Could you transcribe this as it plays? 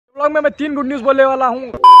Vlog में मैं 3 good news बोलने वाला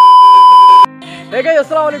हूँ।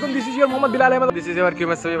 अस्सलाम वालेकुम, this is your Mohammad Bilal Ahmad, this is your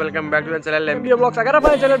welcome back to the channel MBA vlogs. अगर आप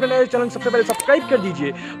हमारे चैनल पे नए, चैनल सबसे पहले सब्सक्राइब कर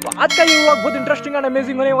दीजिए। तो आज का ये व्लॉग बहुत इंटरेस्टिंग एंड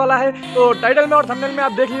अमेजिंग होने वाला है। तो टाइटल में और थंबनेल में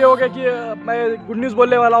आप देख लिए होंगे कि मैं गुड न्यूज़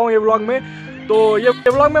बोलने वाला हूँ ये व्लॉग में। तो ये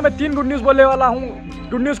व्लॉग में मैं 3 गुड न्यूज़ बोलने वाला हूँ।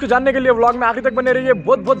 गुड न्यूज़ को जानने के लिए व्लॉग में आखिर तक बने रहिए,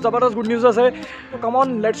 बहुत ज़बरदस्त गुड न्यूज़ है। तो come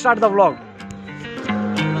on, let's start the vlog.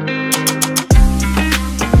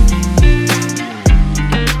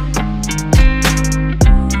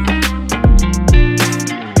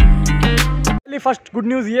 First good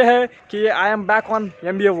news ये है कि I am back on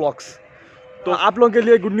MBA vlogs. तो आप लोगों के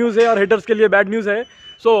लिए गुड न्यूज़ है और हेटर्स के लिए बैड न्यूज़ है।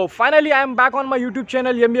 So finally I am back on my YouTube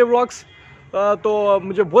channel MBA vlogs. तो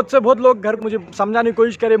मुझे बहुत लोग घर मुझे समझाने की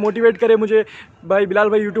कोशिश करे, मोटिवेट करे मुझे, भाई बिलाल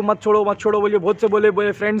भाई यूट्यूब मत छोड़ो बोलिए। बहुत से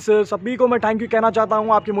बोले फ्रेंड्स, सभी को मैं थैंक यू कहना चाहता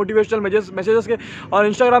हूँ आपके मोटिवेशनल मैसेजेस के। और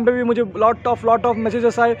इंस्टाग्राम पे भी मुझे लॉट ऑफ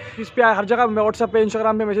मैसेजेस आए, इस पे हर जगह व्हाट्सएप पे,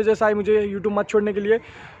 इंस्टाग्राम पे मैसेजेस आए मुझे यूट्यूब मत छोड़ने के लिए।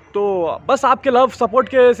 तो बस आपके लव सपोर्ट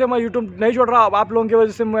के वजह से मैं यूट्यूब नहीं छोड़ रहा। आप लोगों की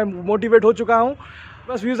वजह से मैं मोटिवेट हो चुका हूँ।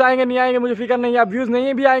 बस व्यूज़ आएंगे नहीं आएंगे मुझे फिक्र नहीं है। आप व्यूज़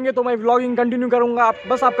नहीं भी आएंगे तो मैं व्लॉगिंग कंटिन्यू करूँगा। आप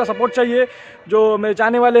बस आपका सपोर्ट चाहिए, जो मेरे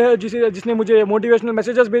चाहने वाले हैं, जिसने मुझे मोटिवेशनल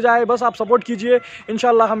मैसेजेस भेजा है, बस आप सपोर्ट कीजिए।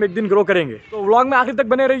 इंशाल्लाह हम एक दिन ग्रो करेंगे। तो व्लॉग में आखिर तक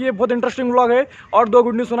बने रहिए, बहुत इंटरेस्टिंग व्लॉग है और 2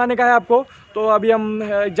 गुड न्यूज़ सुनाने का है आपको। तो अभी हम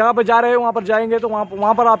जहाँ पर जा रहे हैं वहाँ पर जाएंगे, तो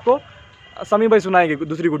वहाँ पर आपको समी भाई सुनाएंगे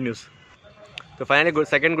दूसरी गुड न्यूज़। तो फाइनली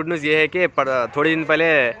सेकंड गुड न्यूज़ ये है कि थोड़े दिन पहले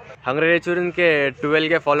राइचुर के 12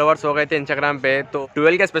 के फॉलोअर्स हो गए थे इंस्टाग्राम पे। तो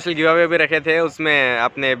 12 के स्पेशल गिव अवे भी रखे थे, उसमें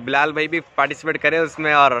अपने बिलाल भाई भी पार्टिसिपेट करे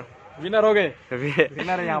उसमें और विनर हो गए।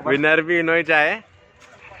 विनर भी इन्होंने चाहे।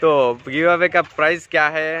 तो गिव अवे का प्राइस क्या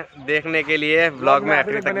है देखने के लिए व्लॉग में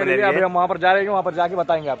आखिर तक बने रहिए। अभी हम वहाँ पर जा रहे हैं, वहाँ पर जाके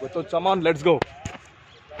बताएंगे आपको। तो कम ऑन, लेट्स गो।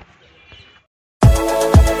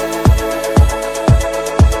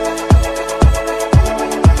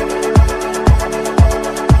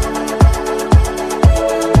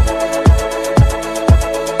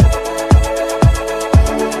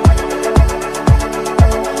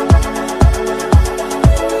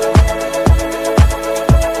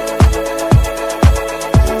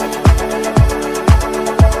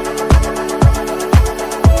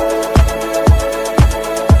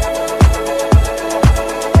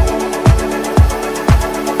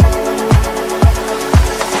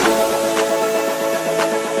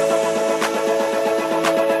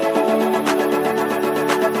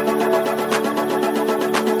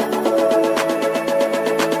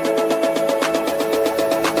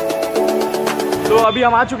 तो अभी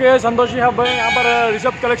हम आ चुके हैं संतोषी हब है, यहाँ पर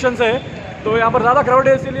ऋषभ कलेक्शन से है। तो यहाँ पर ज़्यादा क्राउड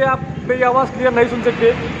है, इसीलिए आप मेरी आवाज़ क्लियर नहीं सुन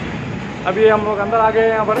सकते। अभी हम लोग अंदर आ गए हैं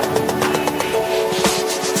यहाँ पर।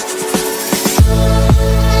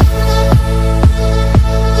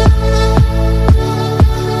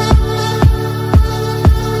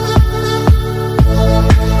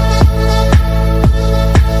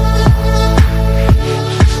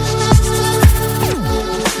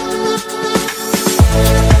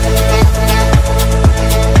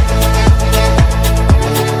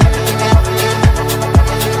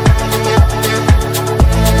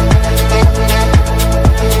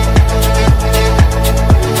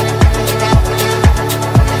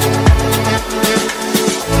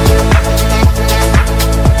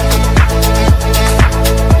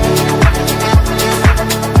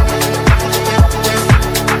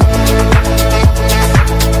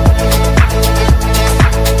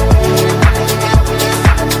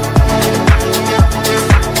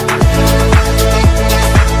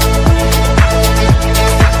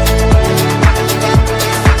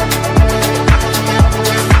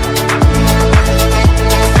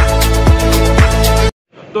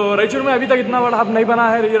 तो राइचुर में अभी तक इतना बड़ा हब नहीं बना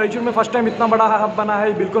है। ये राइचुर में फर्स्ट टाइम इतना बड़ा हब बना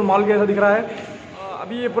है, बिल्कुल मॉल के ऐसा दिख रहा है।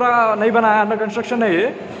 अभी ये पूरा नहीं बना है, अंडर कंस्ट्रक्शन है ये।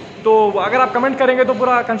 तो अगर आप कमेंट करेंगे तो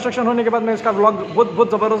पूरा कंस्ट्रक्शन होने के बाद मैं इसका व्लॉग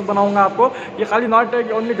बहुत ज़बरदस्त बनाऊंगा आपको। ये खाली नॉट है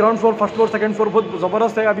कि only ground floor, first floor, second floor बहुत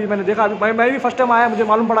ज़बरदस्त है। अभी मैंने देखा, अभी मैं भी फर्स्ट टाइम आया, मुझे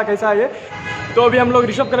मालूम पड़ा कैसा है ये। तो अभी हम लोग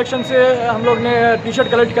ऋषभ कलेक्शन से हम लोग ने टी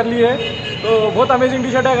शर्ट कलेक्ट कर ली है। तो बहुत अमेजिंग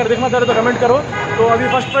टी शर्ट है, अगर देखना चाह रहे तो कमेंट करो। तो अभी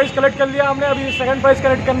फर्स्ट प्राइज़ कलेक्ट कर लिया हमने। अभी सेकंड प्राइज़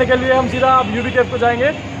कलेक्ट करने के लिए हम सीधा अब UBKF को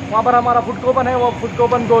जाएंगे। वहाँ पर हमारा फूड कोपन है, वो फूड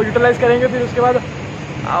कोपन को यूटिलाइज़ करेंगे। फिर उसके बाद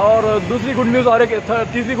और दूसरी गुड न्यूज़ और एक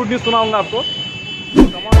तीसरी गुड न्यूज़ सुनाऊँगा आपको।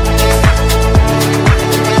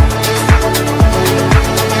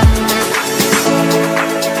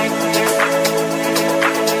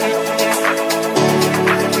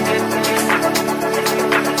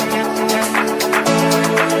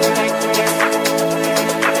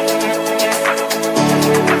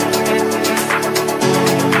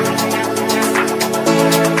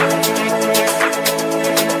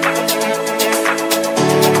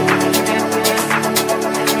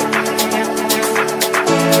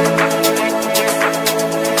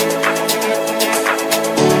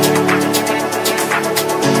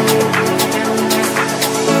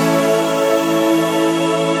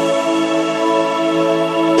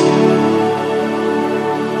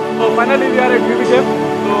 तो finally we are eight UV केफ।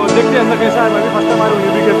 तो देखते हैं अंदर कैसा है। मैं भी फर्स्ट टाइम आ रहा हूँ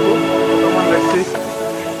यूबी केफ को। तो लेट्स सी।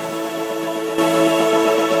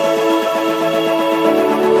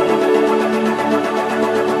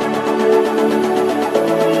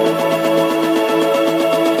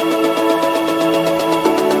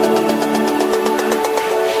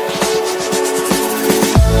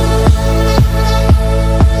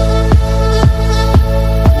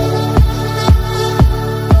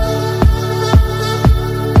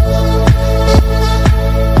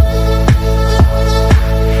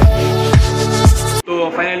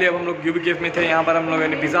 फाइनली अब हम लोग यूबी केफ में थे। यहाँ पर हम लोगों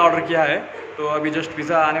ने पिज़्ज़ा ऑर्डर किया है। तो अभी जस्ट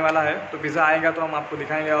पिज़्ज़ा आने वाला है। तो पिज़्ज़ा आएगा तो हम आपको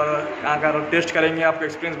दिखाएंगे और यहाँ का टेस्ट करेंगे, आपको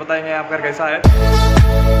एक्सपीरियंस बताएंगे यहाँ पर कैसा है।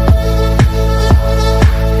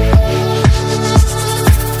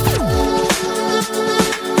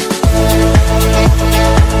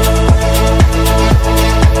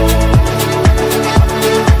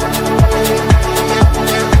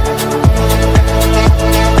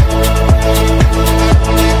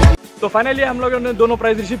 तो फाइनली हम लोगों ने दोनों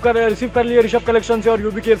प्राइस रिसीव कर लिए ऋषभ कलेक्शन से और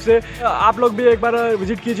यूबी केफ से। आप लोग भी एक बार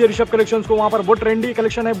विजिट कीजिए ऋषभ कलेक्शंस को। वहाँ पर बहुत ट्रेंडी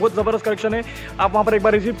कलेक्शन है, बहुत ज़बरदस्त कलेक्शन है। आप वहाँ पर एक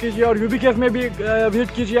बार रिसीव कीजिए और यूबी केफ में भी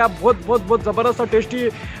विजिट कीजिए। आप बहुत ज़बरदस्त और टेस्टी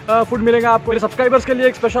फूड मिलेगा आपको। मेरे सब्सक्राइबर्स के लिए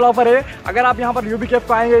एक स्पेशल ऑफर है। अगर आप यहाँ पर यूबी केफ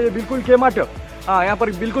को आएंगे, ये बिल्कुल के-मार्ट, हाँ यहाँ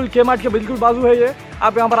पर बिल्कुल के-मार्ट के बिल्कुल बाजू है ये।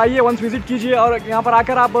 आप यहाँ पर आइए, वंस विजिट कीजिए और यहाँ पर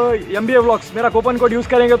आकर आप MBA व्लॉग्स मेरा कूपन कोड यूज़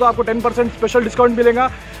करेंगे तो आपको 10% स्पेशल डिस्काउंट मिलेगा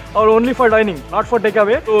और only for dining, not for take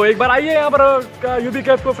away. तो एक बार आइए यहाँ पर यूबी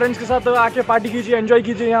केफ को फ्रेंड्स के साथ आके पार्टी कीजिए, एंजॉय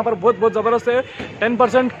कीजिए। यहाँ पर बहुत ज़बरदस्त है।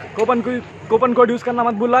 10% कूपन कोड यूज़ करना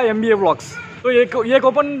मत भूलना, MBA व्लॉग्स। तो ये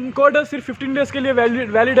कूपन कोड सिर्फ 15 डेज़ के लिए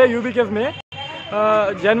वैलिड है यूबी केफ में।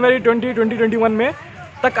 जनवरी 2021 में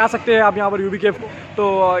तक आ सकते हैं आप यहाँ पर यूबी केफ।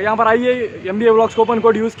 तो यहाँ पर आइए, MBA vlogs coupon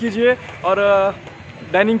code use कीजिए और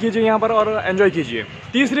डाइनिंग कीजिए यहाँ पर और एंजॉय कीजिए।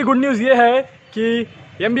 तीसरी गुड न्यूज़ ये है कि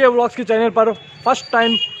MBA व्लॉग्स के चैनल पर first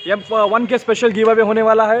time 1K special give away होने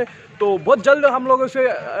वाला है। तो बहुत जल्द हम लोगों से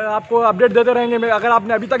आपको अपडेट देते रहेंगे। अगर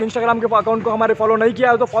आपने अभी तक इंस्टाग्राम के अकाउंट को हमारे फॉलो नहीं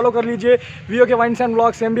किया है तो फॉलो कर लीजिए। VOK wines and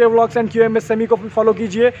vlogs, MBA vlogs and QMS semi को फॉलो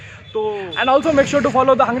कीजिए। तो and also make sure to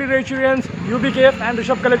follow the hungry राइचुरियंस, UV Kaif and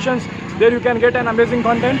Rishabh collections. There you can get an amazing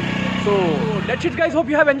content. So that's it guys,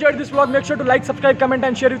 hope you have enjoyed this vlog. Make sure to like, subscribe, comment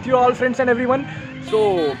and share with your all friends and everyone. So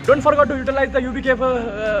don't forget to utilize the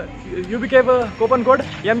UB Cave coupon code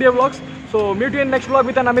MBA vlogs. So meet you in next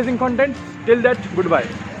vlog with an amazing content. Till that, goodbye.